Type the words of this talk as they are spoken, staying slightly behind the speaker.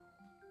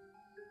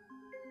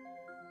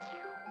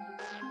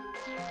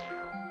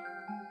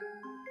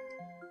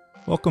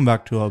Welcome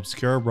back to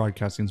Obscura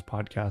Broadcasting's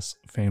podcast,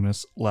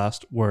 Famous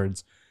Last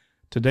Words.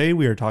 Today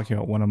we are talking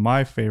about one of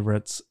my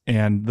favorites,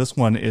 and this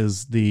one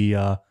is the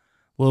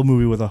little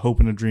movie with a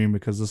hope and a dream,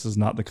 because this is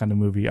not the kind of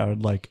movie I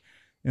would like.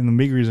 And the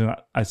big reason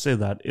I say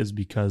that is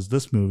because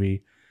this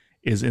movie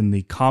is in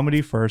the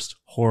comedy first,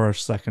 horror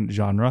second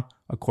genre,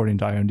 according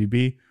to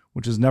IMDb,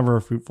 which is never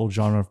a fruitful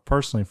genre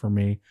personally for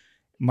me.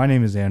 My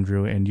name is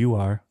Andrew, and you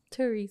are?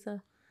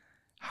 Teresa.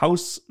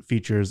 House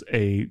features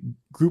a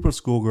group of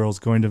schoolgirls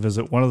going to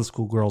visit one of the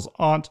schoolgirls'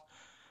 aunt,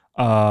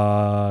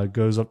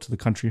 goes up to the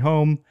country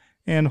home,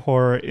 and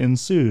horror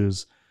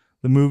ensues.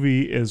 The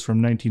movie is from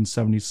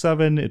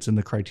 1977. It's in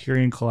the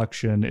Criterion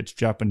Collection. It's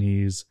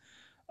Japanese.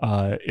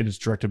 It is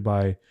directed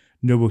by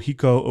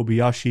Nobuhiko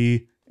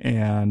Obayashi,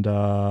 and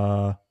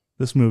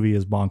this movie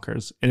is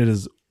bonkers. And it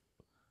is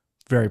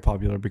very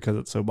popular because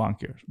it's so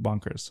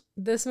bonkers.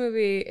 This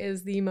movie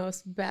is the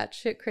most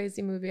batshit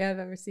crazy movie I've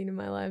ever seen in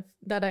my life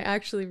that I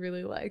actually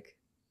really like.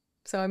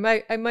 So I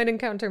might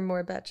encounter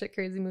more batshit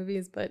crazy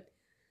movies, but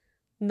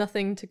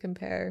nothing to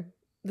compare.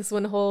 This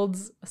one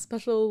holds a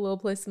special little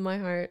place in my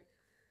heart.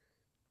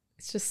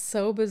 It's just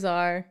so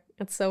bizarre.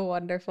 It's so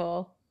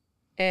wonderful.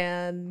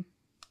 And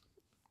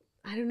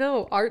I don't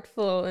know,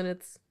 artful in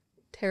its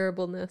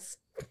terribleness.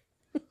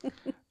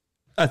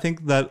 I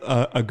think that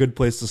a good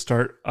place to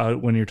start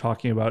when you're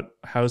talking about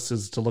House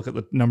is to look at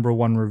the number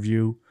one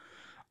review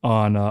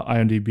on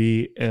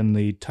IMDb, and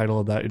the title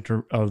of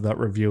that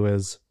review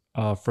is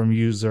from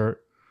user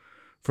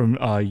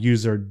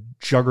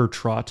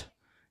Juggertrot.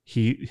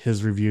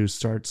 His review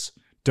starts,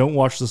 "Don't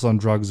watch this on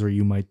drugs or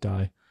you might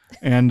die,"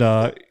 and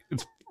that's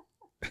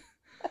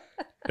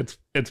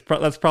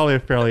probably a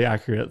fairly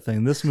accurate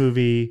thing. This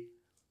movie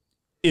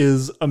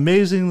is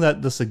amazing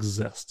that this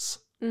exists.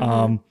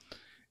 Mm-hmm.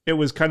 It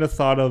was kind of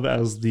thought of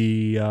as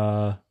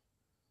the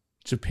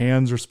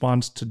Japan's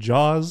response to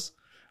Jaws,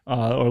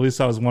 or at least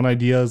that was one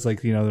idea. Is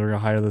like, they're gonna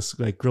hire this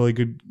like really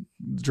good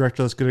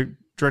director that's good at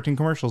directing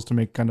commercials to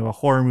make kind of a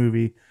horror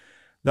movie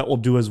that will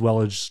do as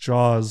well as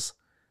Jaws.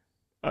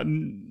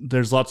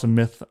 There's lots of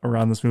myth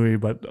around this movie,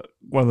 but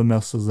one of the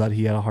myths is that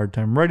he had a hard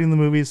time writing the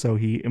movie, so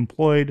he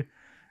employed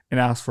and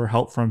asked for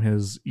help from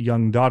his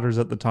young daughters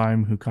at the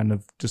time, who kind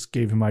of just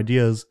gave him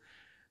ideas.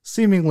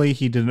 Seemingly,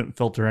 he didn't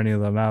filter any of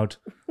them out.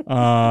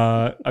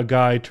 A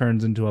guy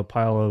turns into a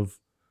pile of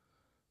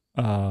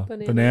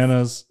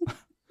bananas.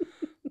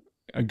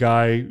 A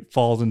guy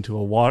falls into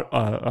a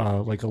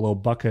like a little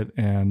bucket,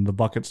 and the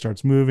bucket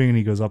starts moving, and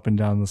he goes up and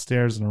down the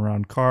stairs and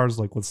around cars,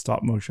 like with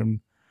stop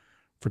motion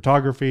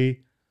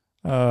photography.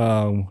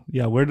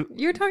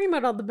 You're talking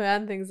about all the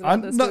bad things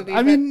about this movie.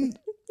 I mean,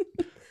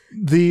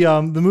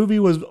 the movie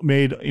was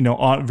made,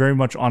 very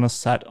much on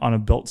a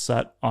built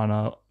set,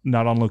 not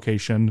on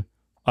location.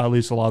 At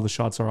least a lot of the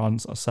shots are on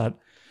a set.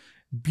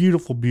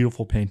 Beautiful,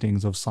 beautiful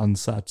paintings of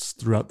sunsets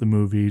throughout the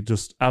movie.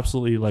 Just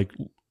absolutely like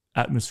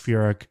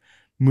atmospheric,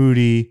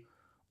 moody.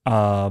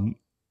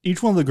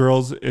 Each one of the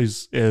girls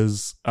is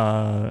has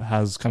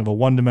kind of a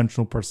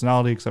one-dimensional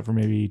personality, except for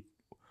maybe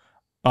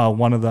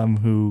one of them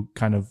who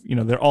kind of,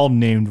 they're all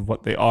named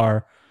what they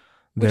are.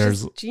 Which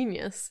is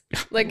genius.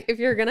 Like, if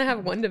you're gonna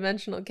have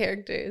one-dimensional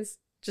characters,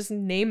 just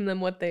name them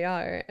what they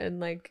are,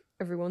 and like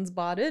everyone's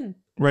bought in.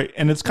 Right,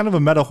 and it's kind of a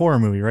meta horror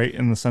movie, right?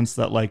 In the sense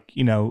that, like,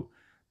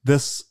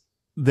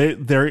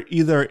 they're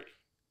either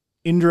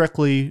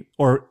indirectly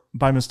or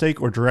by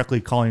mistake or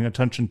directly calling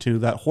attention to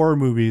that horror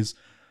movies,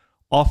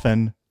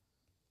 often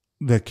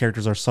the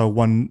characters are so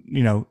one,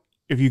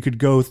 if you could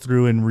go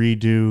through and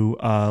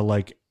redo,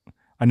 like,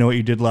 I Know What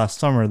You Did Last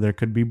Summer, there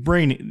could be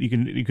Brainy,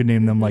 you could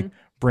name them like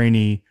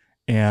Brainy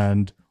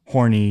and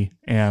Horny,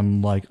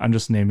 and like, I'm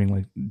just naming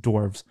like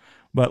dwarves.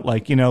 But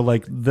like,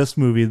 like this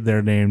movie,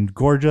 they're named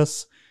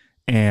Gorgeous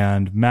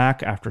and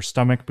Mac after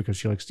stomach because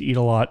she likes to eat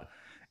a lot.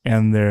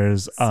 And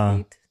there's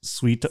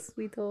Sweet.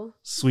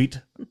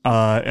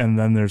 And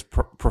then there's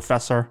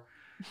Professor.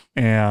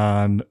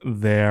 And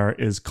there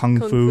is Kung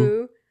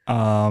Fu.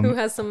 Who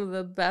has some of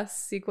the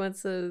best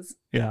sequences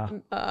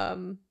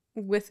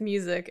with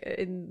music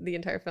in the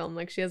entire film.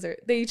 Like,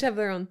 they each have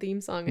their own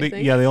theme song, I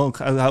think. Yeah, they all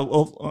kind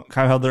of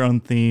have their own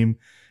theme.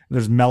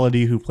 There's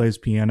Melody, who plays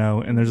piano.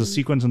 And there's a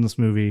sequence in this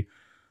movie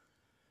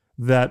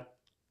that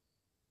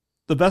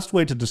the best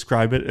way to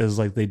describe it is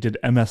like they did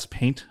MS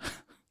Paint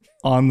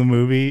on the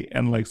movie,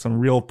 and like some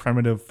real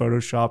primitive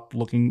Photoshop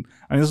looking.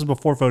 I mean, this is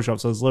before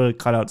Photoshop, so it's literally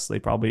cutouts they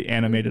probably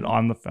animated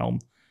on the film,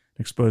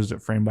 exposed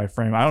it frame by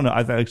frame. I don't know.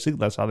 I think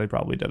that's how they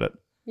probably did it.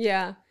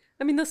 Yeah.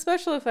 I mean, the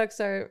special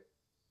effects are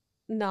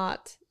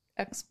not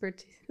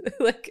expert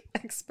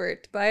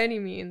by any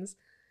means.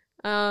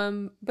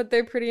 But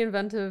they're pretty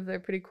inventive. They're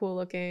pretty cool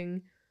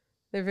looking.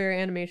 They're very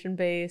animation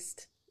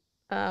based.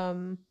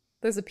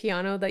 There's a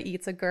piano that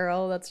eats a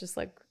girl. That's just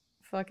like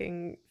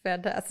fucking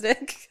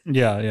fantastic.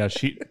 Yeah.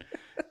 She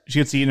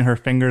gets eaten. Her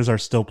fingers are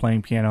still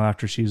playing piano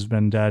after she's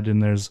been dead.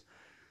 And there's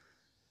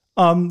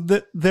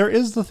there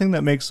is the thing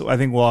that makes, I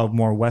think, a lot of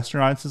more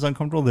Western audiences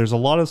uncomfortable. There's a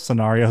lot of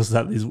scenarios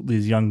that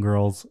these young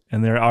girls,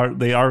 and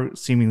they are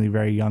seemingly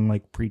very young,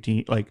 like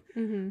preteen, like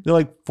they're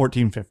like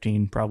 14,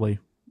 15, probably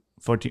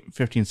 14,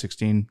 15,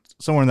 16,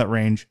 somewhere in that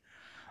range.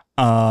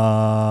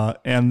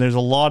 And there's a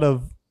lot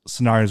of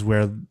scenarios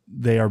where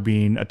they are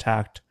being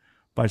attacked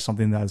by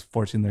something that is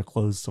forcing their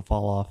clothes to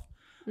fall off,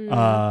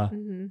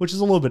 which is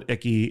a little bit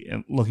icky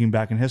in looking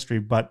back in history,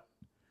 but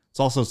it's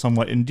also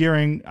somewhat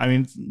endearing. I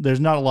mean, there's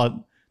not a lot.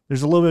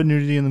 There's a little bit of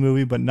nudity in the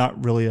movie, but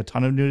not really a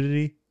ton of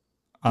nudity.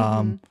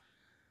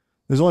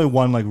 There's only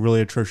one like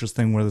really atrocious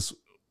thing where this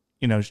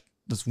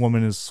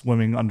woman is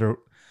swimming under.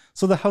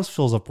 So the house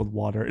fills up with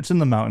water. It's in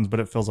the mountains, but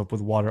it fills up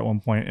with water at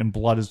one point, and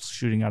blood is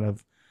shooting out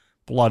of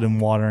blood and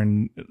water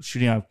and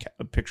shooting out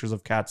pictures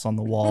of cats on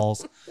the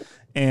walls.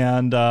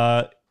 And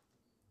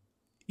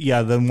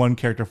then one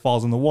character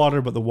falls in the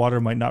water, but the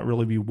water might not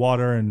really be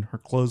water, and her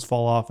clothes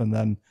fall off, and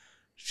then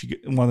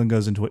one of them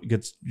goes into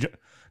it,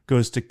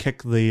 goes to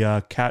kick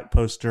the cat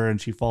poster,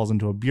 and she falls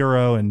into a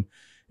bureau, and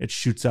it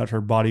shoots out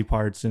her body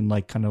parts in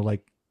like kind of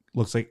like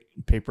looks like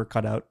paper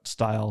cutout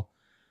style.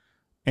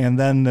 And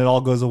then it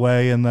all goes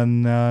away, and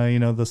then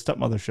the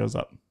stepmother shows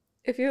up.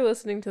 If you're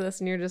listening to this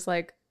and you're just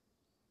like,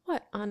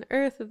 what on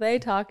earth are they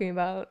talking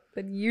about?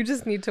 Then you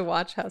just need to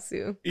watch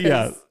Hustle.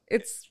 Yeah.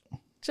 It's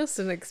just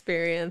an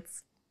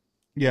experience.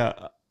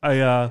 Yeah.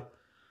 A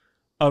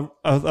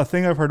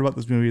thing I've heard about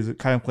this movie is it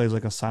kind of plays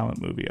like a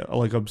silent movie,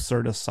 like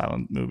absurdist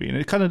silent movie. And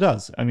it kind of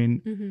does. I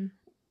mean,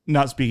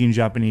 not speaking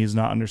Japanese,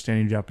 not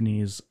understanding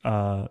Japanese,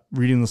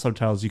 reading the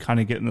subtitles, you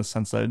kind of get in the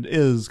sense that it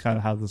is kind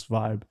of have this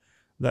vibe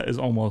that is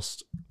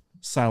almost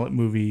silent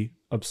movie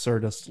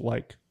absurdist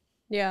like.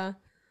 Yeah.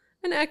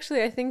 And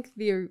actually, I think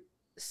the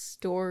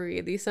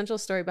essential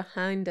story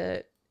behind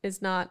it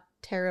is not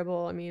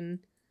terrible. I mean,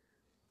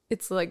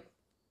 it's like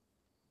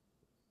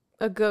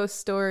a ghost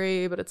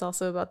story, but it's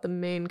also about the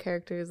main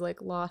character's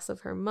like loss of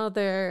her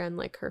mother and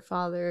like her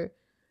father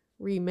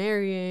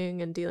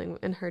remarrying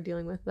and her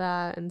dealing with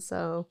that. And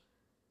so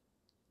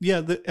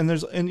and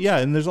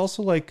there's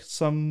also like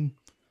some.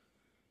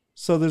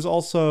 So there's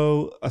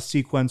also a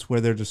sequence where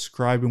they're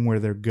describing where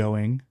they're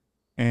going,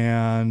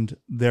 and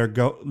they're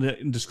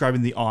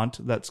describing the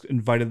aunt that's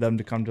invited them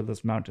to come to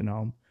this mountain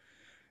home,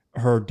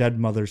 her dead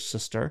mother's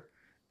sister,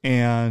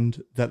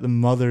 and that the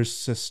mother's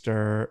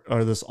sister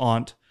or this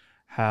aunt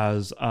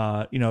has,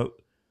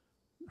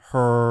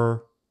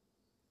 her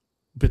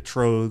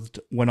betrothed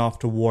went off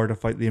to war to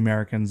fight the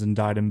Americans and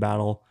died in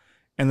battle.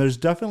 And there's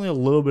definitely a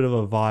little bit of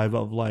a vibe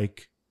of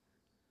like,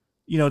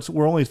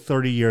 we're only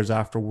 30 years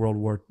after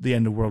the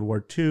end of World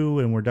War II,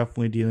 and we're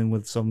definitely dealing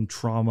with some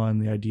trauma and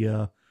the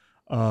idea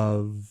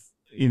of,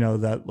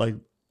 that like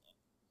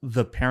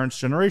the parents'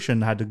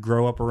 generation had to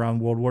grow up around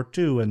World War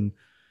II, and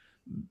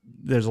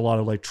there's a lot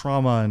of like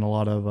trauma and a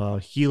lot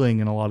of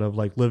healing and a lot of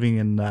like living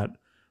in that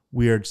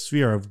weird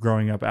sphere of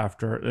growing up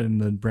in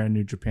the brand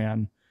new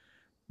Japan.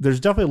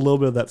 There's definitely a little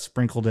bit of that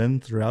sprinkled in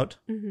throughout.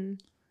 And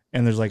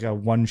there's like a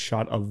one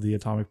shot of the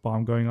atomic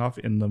bomb going off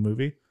in the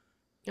movie.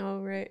 Oh,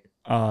 right.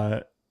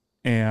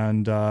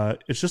 And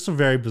it's just a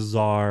very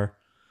bizarre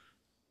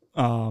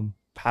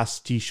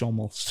pastiche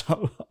almost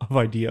of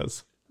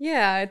ideas.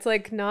 Yeah, it's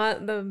like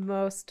not the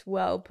most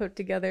well put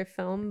together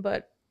film,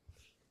 but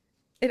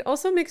it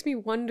also makes me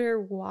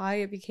wonder why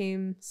it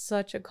became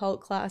such a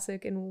cult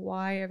classic and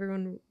why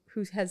everyone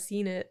who has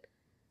seen it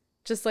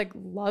just like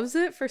loves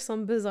it for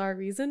some bizarre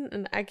reason.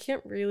 And I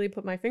can't really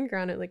put my finger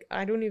on it. Like,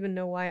 I don't even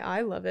know why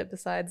I love it,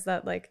 besides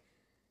that like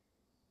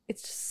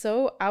it's just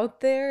so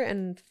out there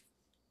and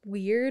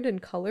weird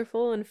and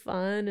colorful and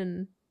fun.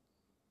 And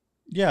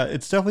yeah,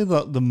 it's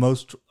definitely the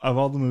most of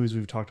all the movies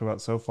we've talked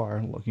about so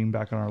far, looking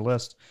back on our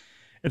list,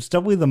 it's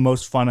definitely the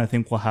most fun I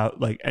think we'll have.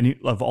 Like any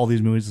of all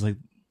these movies is like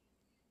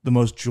the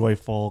most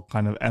joyful,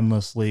 kind of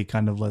endlessly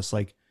kind of list.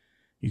 Like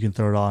you can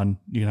throw it on,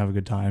 you can have a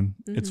good time.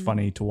 It's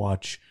funny to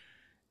watch.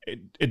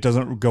 It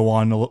doesn't go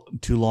on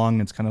too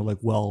long. It's kind of like,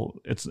 well,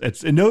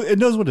 it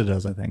knows what it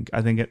does. I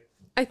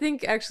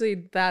think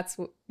actually that's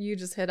what you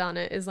just hit on.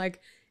 It is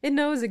like, it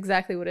knows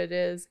exactly what it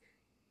is.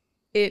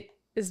 It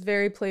is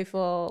very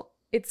playful.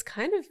 It's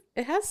kind of,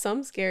 it has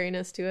some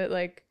scariness to it.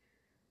 Like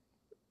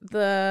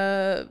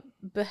the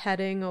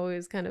beheading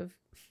always kind of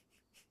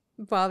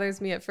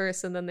bothers me at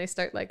first, and then they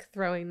start like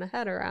throwing the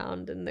head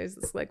around and there's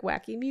this like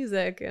wacky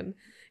music, and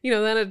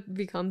then it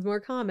becomes more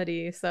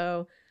comedy.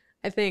 So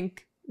I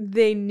think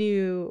they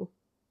knew,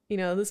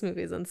 this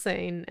movie is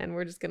insane and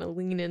we're just going to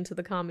lean into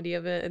the comedy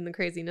of it and the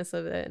craziness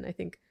of it. And I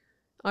think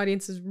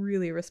audiences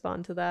really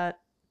respond to that.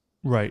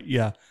 Right.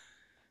 Yeah.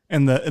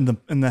 And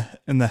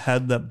the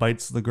head that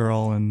bites the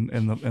girl,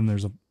 and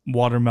there's a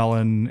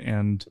watermelon,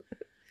 and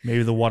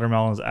maybe the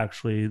watermelon is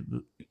actually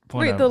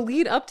right. The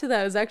lead up to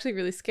that is actually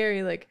really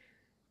scary. Like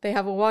they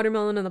have a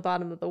watermelon in the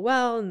bottom of the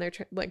well, and they're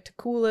like to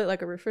cool it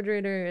like a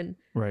refrigerator, and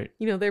right.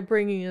 They're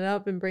bringing it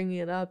up,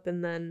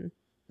 and then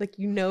like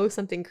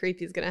something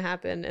creepy is gonna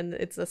happen, and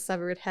it's a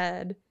severed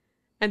head,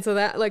 and so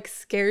that like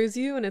scares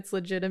you, and it's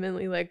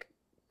legitimately like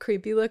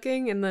creepy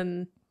looking, and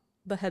then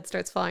the head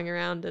starts flying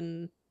around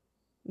and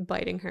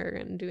biting her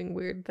and doing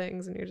weird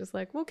things, and you're just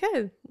like,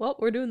 okay, well,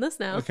 we're doing this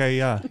now. Okay,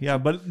 yeah.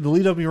 But the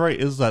lead up, you're right,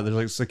 is that there's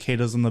like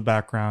cicadas in the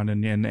background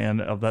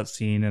and of that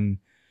scene, and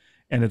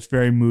and it's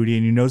very moody,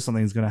 and you know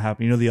something's going to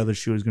happen. You know the other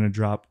shoe is going to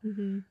drop.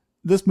 Mm-hmm.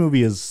 This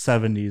movie is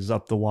 70s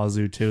up the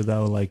wazoo too,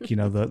 though. Like, you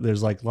know,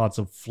 there's like lots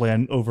of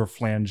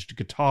over-flanged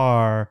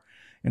guitar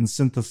and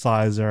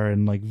synthesizer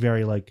and like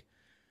very like,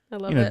 I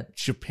love you know, it.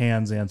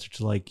 Japan's answer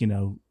to like, you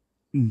know,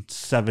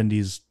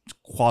 70s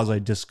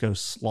quasi-disco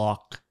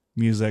slock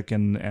music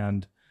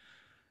and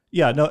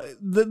yeah, no,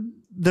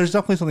 there's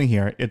definitely something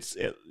here. It's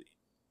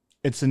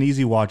an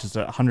easy watch. It's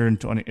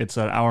 120. It's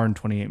an hour and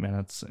 28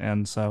 minutes,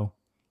 and so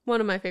one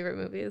of my favorite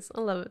movies.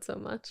 I love it so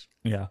much.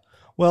 Yeah.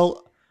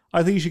 Well,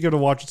 I think you should give it a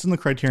watch. It's in the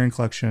Criterion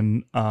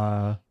Collection.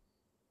 I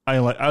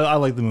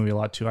like the movie a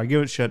lot too. I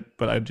give it shit,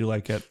 but I do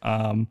like it.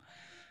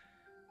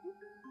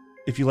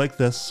 If you like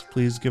this,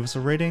 please give us a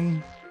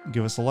rating,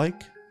 give us a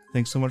like.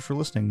 Thanks so much for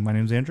listening. My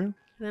name's Andrew.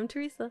 And I'm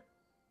Teresa.